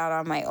figure it out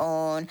on my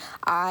own.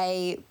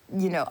 I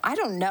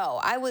don't know.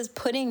 I was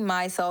putting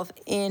myself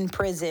in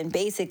prison,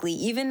 basically,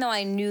 even though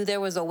I knew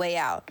there was a way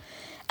out.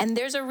 And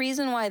there's a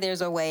reason why there's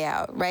a way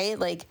out, right?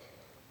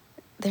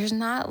 There's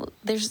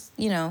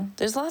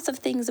lots of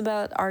things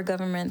about our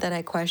government that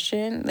I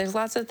question. There's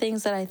lots of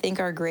things that I think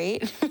are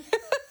great.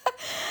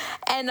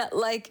 And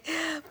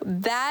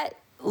that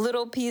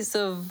little piece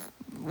of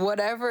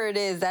whatever it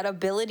is, that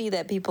ability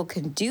that people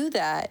can do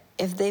that,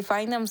 if they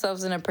find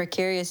themselves in a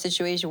precarious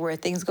situation where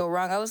things go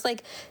wrong, I was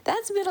like,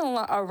 that's been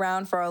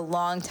around for a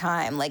long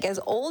time. As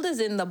old as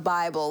in the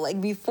Bible,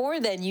 before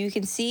then, you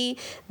can see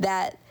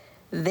that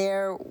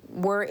there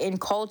were in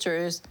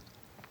cultures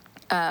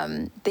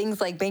things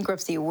like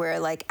bankruptcy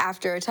where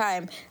after a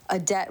time, a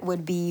debt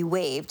would be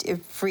waived,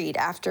 if freed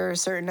after a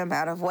certain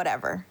amount of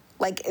whatever.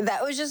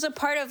 That was just a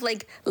part of,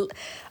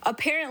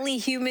 apparently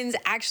humans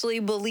actually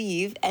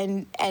believe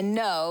and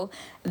know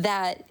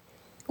that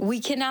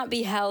we cannot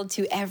be held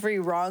to every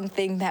wrong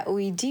thing that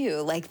we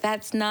do.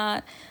 That's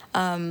not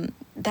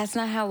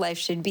how life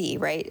should be,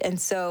 right? And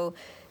so,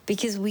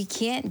 because we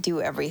can't do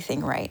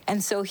everything right.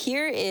 And so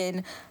here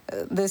in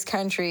this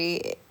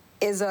country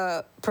is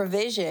a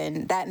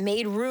provision that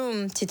made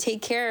room to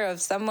take care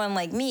of someone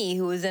like me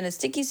who was in a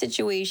sticky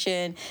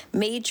situation,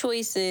 made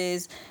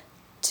choices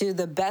to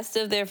the best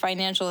of their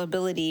financial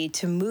ability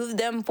to move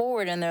them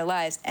forward in their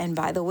lives. And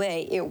by the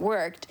way, it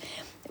worked,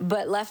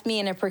 but left me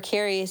in a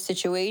precarious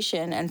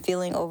situation and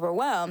feeling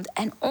overwhelmed.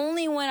 And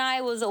only when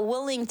I was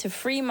willing to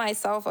free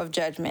myself of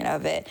judgment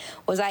of it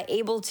was I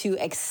able to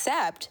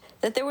accept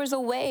that there was a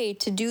way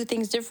to do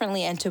things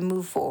differently and to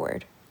move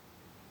forward.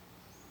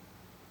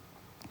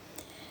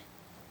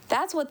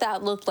 That's what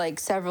that looked like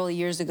several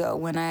years ago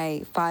when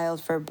I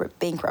filed for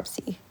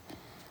bankruptcy.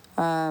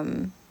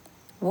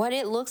 What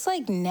it looks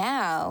like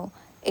now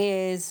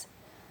is,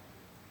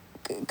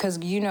 because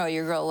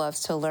your girl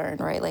loves to learn,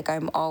 right?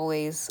 I'm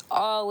always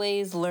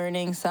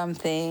learning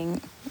something,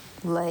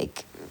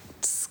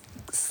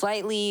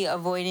 slightly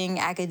avoiding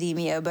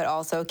academia, but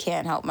also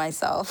can't help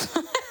myself.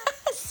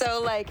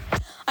 So I'm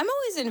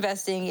always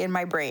investing in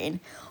my brain.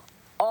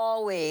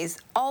 Always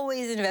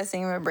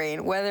investing in my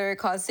brain, whether it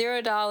costs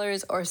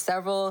 $0 or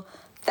several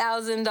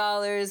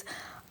 $1,000s,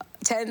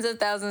 tens of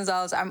thousands of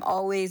dollars, I'm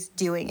always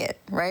doing it,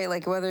 right?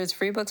 Whether it's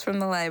free books from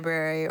the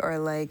library or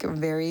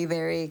very,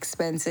 very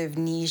expensive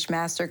niche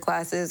master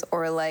classes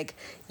or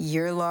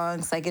year-long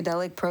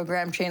psychedelic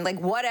program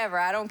training, whatever,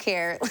 I don't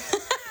care.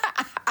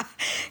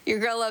 Your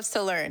girl loves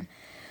to learn.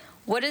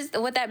 What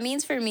that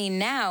means for me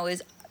now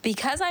is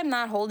because I'm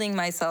not holding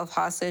myself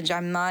hostage,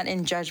 I'm not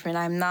in judgment,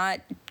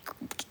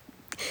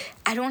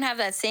 I don't have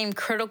that same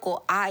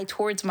critical eye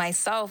towards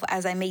myself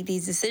as I make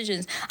these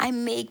decisions. I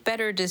make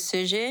better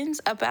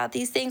decisions about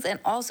these things, and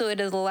also it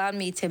has allowed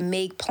me to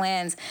make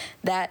plans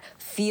that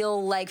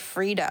feel like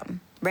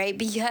freedom, right?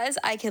 Because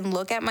I can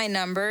look at my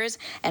numbers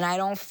and I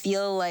don't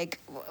feel like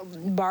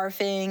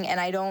barfing and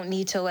I don't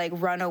need to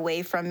run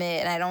away from it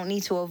and I don't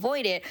need to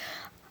avoid it.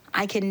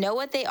 I can know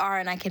what they are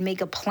and I can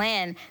make a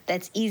plan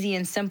that's easy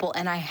and simple,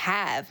 and I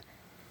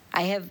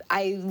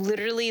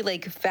literally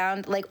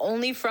found,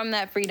 only from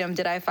that freedom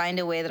did I find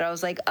a way that I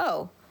was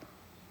oh,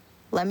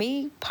 let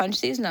me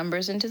punch these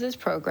numbers into this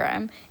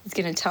program. It's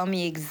going to tell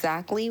me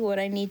exactly what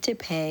I need to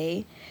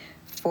pay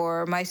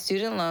for my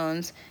student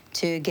loans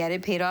to get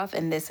it paid off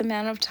in this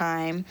amount of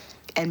time.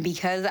 And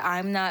because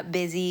I'm not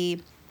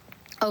busy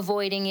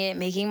avoiding it,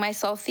 making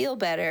myself feel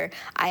better.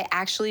 I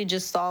actually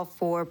just solve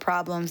for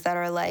problems that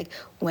are like,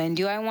 when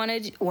do I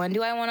want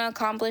to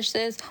accomplish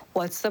this?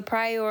 What's the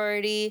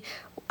priority?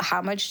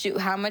 How much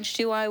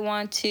do I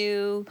want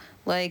to,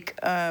 like,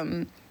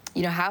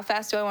 how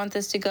fast do I want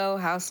this to go?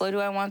 How slow do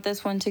I want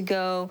this one to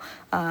go?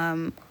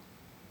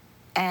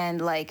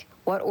 And like,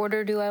 what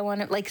order do I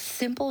want it? Like,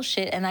 simple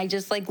shit. And I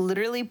just like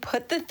literally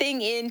put the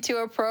thing into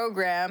a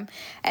program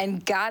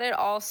and got it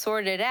all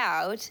sorted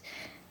out.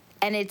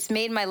 And it's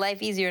made my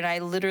life easier, and I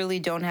literally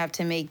don't have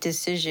to make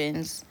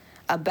decisions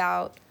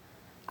about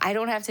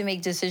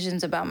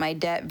my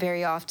debt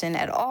very often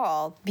at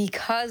all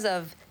because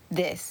of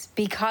this,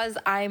 because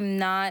I'm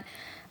not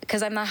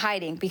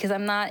hiding, because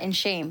I'm not in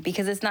shame,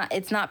 because it's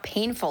not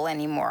painful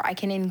anymore. I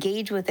can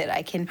engage with it.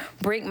 I can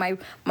bring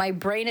my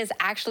brain is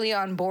actually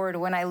on board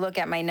when I look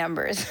at my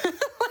numbers.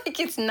 Like,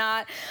 it's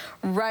not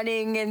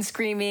running and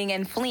screaming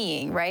and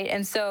fleeing, right?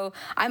 And so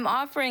I'm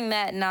offering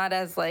that not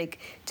as like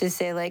to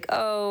say like,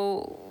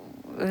 oh,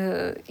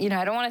 I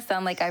don't want to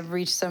sound like I've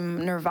reached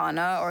some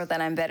nirvana or that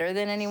I'm better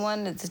than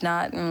anyone. It's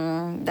not,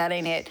 that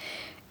ain't it.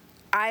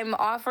 I'm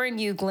offering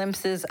you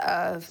glimpses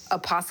of a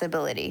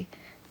possibility.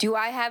 Do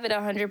I have it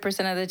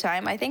 100% of the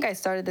time? I think I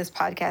started this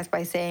podcast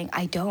by saying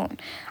I don't.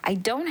 I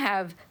don't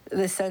have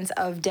the sense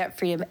of debt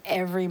freedom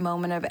every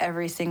moment of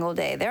every single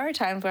day. There are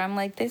times where I'm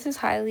like, this is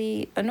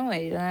highly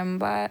annoyed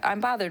and I'm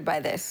bothered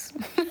by this.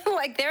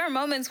 Like, there are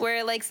moments where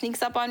it like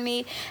sneaks up on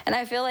me and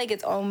I feel like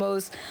it's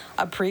almost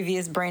a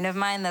previous brain of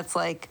mine that's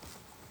like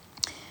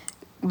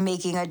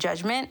making a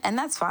judgment, and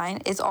that's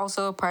fine. It's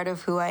also a part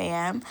of who I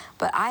am,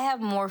 but I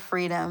have more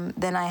freedom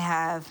than I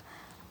have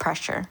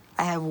pressure.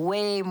 I have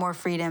way more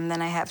freedom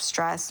than I have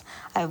stress.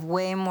 I have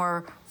way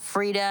more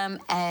freedom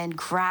and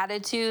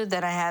gratitude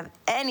than I have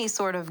any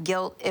sort of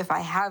guilt, if I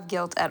have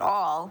guilt at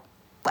all.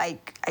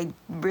 Like,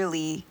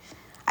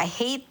 I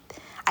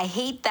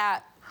hate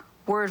that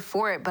word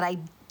for it, but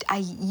I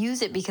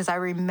use it because I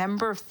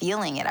remember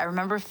feeling it. I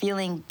remember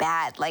feeling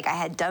bad, like I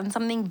had done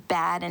something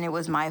bad and it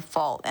was my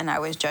fault and I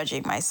was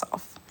judging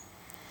myself.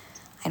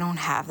 I don't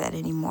have that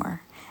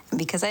anymore. And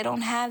because I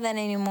don't have that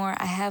anymore,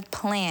 I have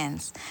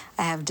plans.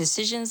 I have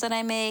decisions that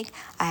I make.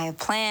 I have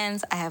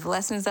plans. I have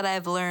lessons that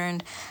I've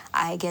learned.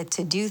 I get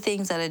to do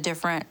things a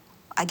different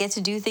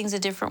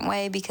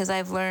way because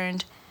I've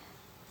learned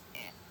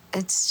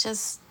it's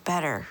just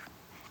better.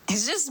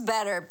 It's just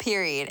better,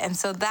 period. And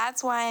so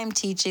that's why I'm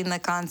teaching the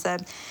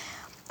concept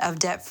of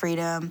debt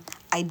freedom.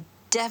 I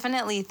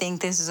definitely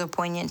think this is a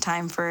poignant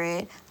time for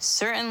it.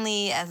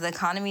 Certainly, as the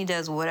economy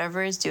does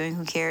whatever it's doing,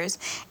 who cares?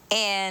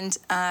 And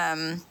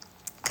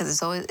because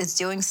it's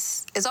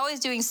always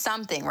doing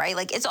something, right?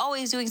 Like, it's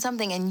always doing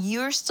something, and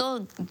you're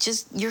going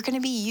to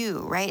be you,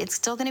 right? It's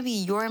still going to be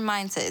your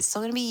mindset. It's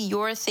still going to be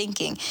your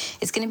thinking.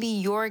 It's going to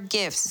be your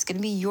gifts. It's going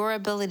to be your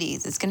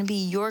abilities. It's going to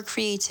be your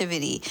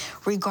creativity,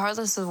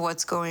 regardless of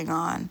what's going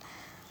on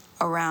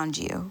around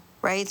you,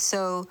 right?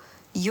 So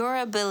your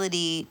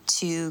ability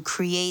to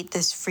create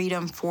this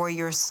freedom for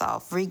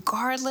yourself,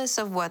 regardless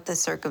of what the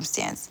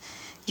circumstance,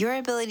 your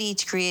ability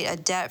to create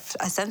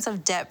a sense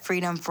of debt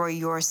freedom for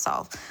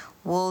yourself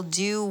will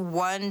do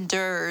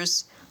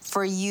wonders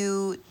for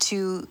you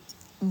to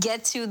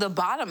get to the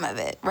bottom of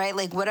it, right?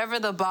 Like, whatever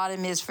the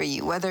bottom is for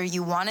you, whether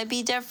you want to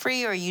be debt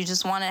free or you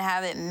just want to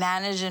have it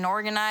managed and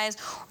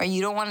organized, or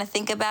you don't want to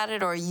think about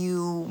it, or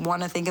you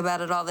want to think about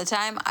it all the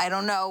time. I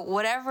don't know.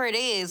 Whatever it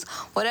is,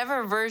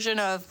 whatever version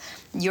of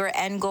your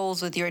end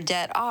goals with your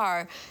debt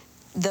are,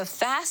 the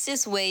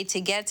fastest way to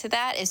get to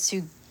that is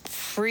to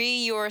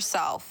free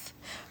yourself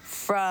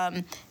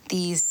from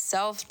these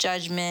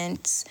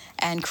self-judgments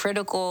and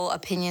critical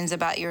opinions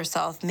about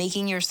yourself,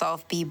 making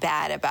yourself be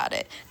bad about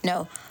it.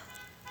 No,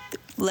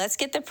 let's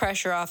get the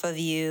pressure off of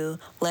you.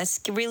 Let's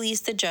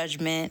release the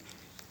judgment.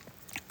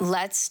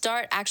 Let's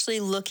start actually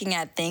looking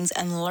at things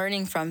and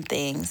learning from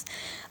things.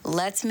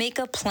 Let's make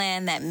a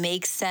plan that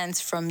makes sense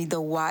from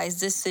the wise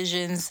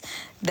decisions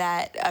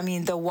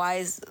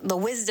the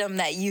wisdom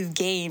that you've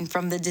gained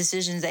from the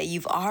decisions that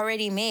you've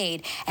already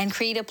made, and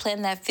create a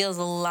plan that feels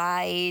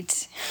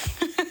light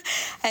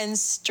and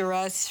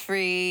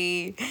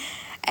stress-free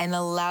and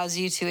allows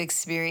you to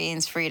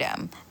experience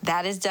freedom.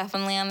 That is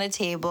definitely on the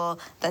table.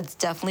 That's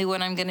definitely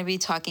what I'm going to be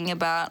talking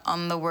about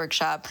on the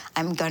workshop.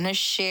 I'm going to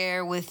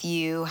share with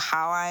you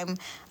how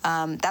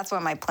that's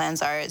what my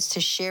plans are, is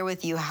to share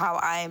with you how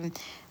I'm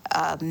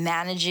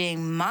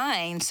managing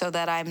mine so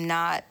that I'm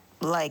not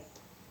like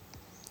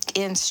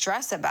in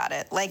stress about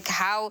it. Like,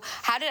 how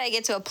did I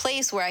get to a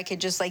place where I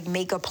could just like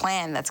make a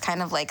plan that's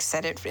kind of like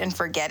set it and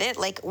forget it?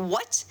 Like,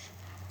 what?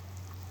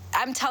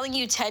 I'm telling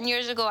you, 10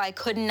 years ago, I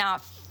could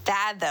not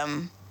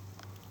fathom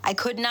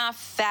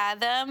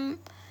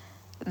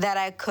that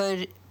I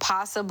could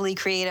possibly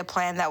create a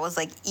plan that was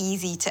like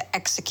easy to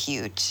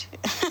execute.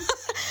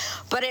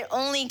 But it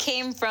only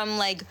came from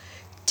like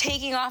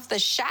taking off the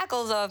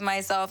shackles of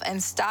myself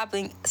and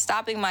stopping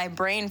my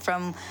brain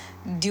from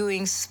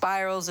doing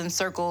spirals and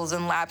circles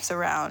and laps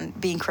around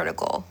being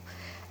critical,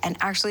 and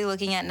actually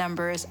looking at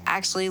numbers,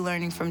 actually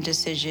learning from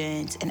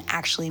decisions, and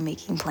actually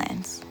making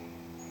plans.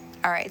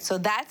 All right, so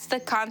that's the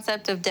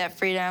concept of debt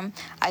freedom.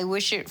 I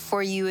wish it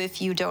for you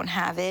if you don't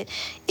have it.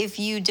 If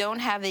you don't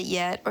have it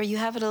yet, or you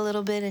have it a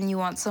little bit and you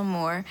want some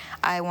more,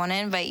 I want to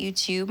invite you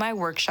to my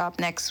workshop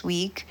next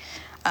week.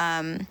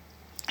 Head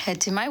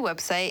to my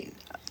website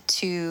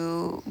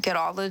to get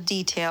all the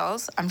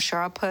details. I'm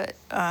sure I'll put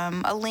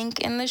a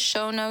link in the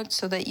show notes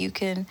so that you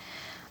can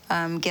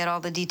get all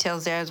the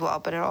details there as well,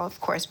 but it'll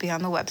of course be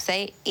on the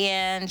website.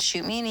 And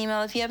shoot me an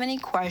email if you have any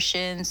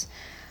questions.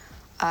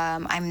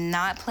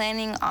 I'm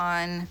planning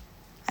on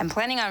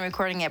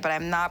recording it, but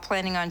I'm not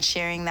planning on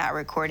sharing that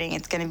recording.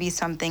 It's going to be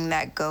something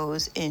that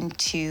goes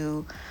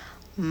into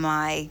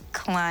my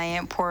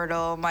client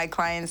portal. My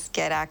clients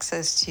get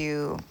access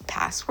to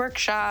past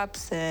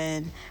workshops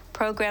and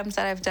programs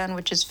that I've done,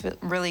 which is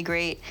really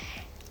great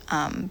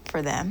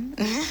for them.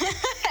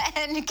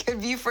 And it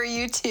could be for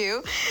you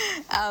too.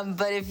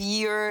 But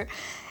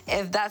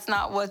if that's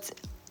not what's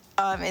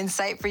in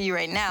sight for you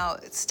right now,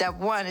 step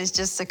one is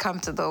just to come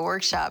to the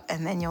workshop,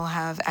 and then you'll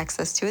have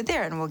access to it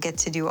there, and we'll get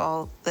to do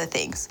all the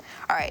things.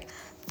 All right,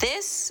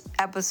 this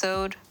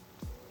episode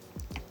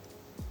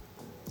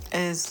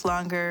is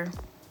longer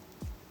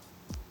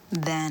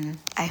than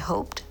I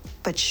hoped,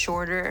 but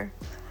shorter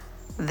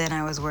than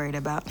I was worried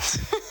about.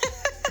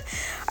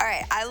 All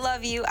right, I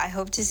love you. I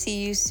hope to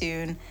see you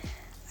soon.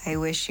 I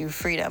wish you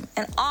freedom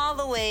in all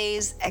the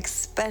ways,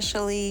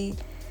 especially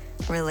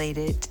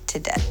related to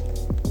debt.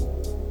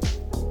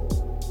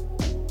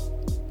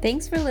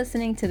 Thanks for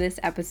listening to this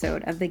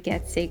episode of the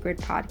Get Sacred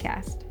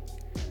podcast.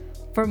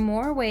 For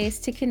more ways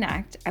to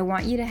connect, I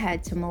want you to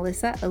head to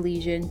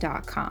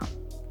melissaelysian.com.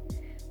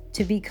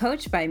 To be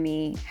coached by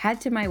me,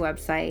 head to my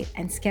website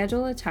and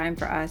schedule a time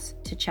for us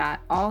to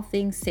chat all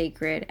things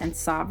sacred and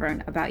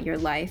sovereign about your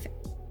life.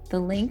 The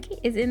link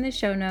is in the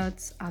show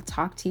notes. I'll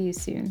talk to you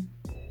soon.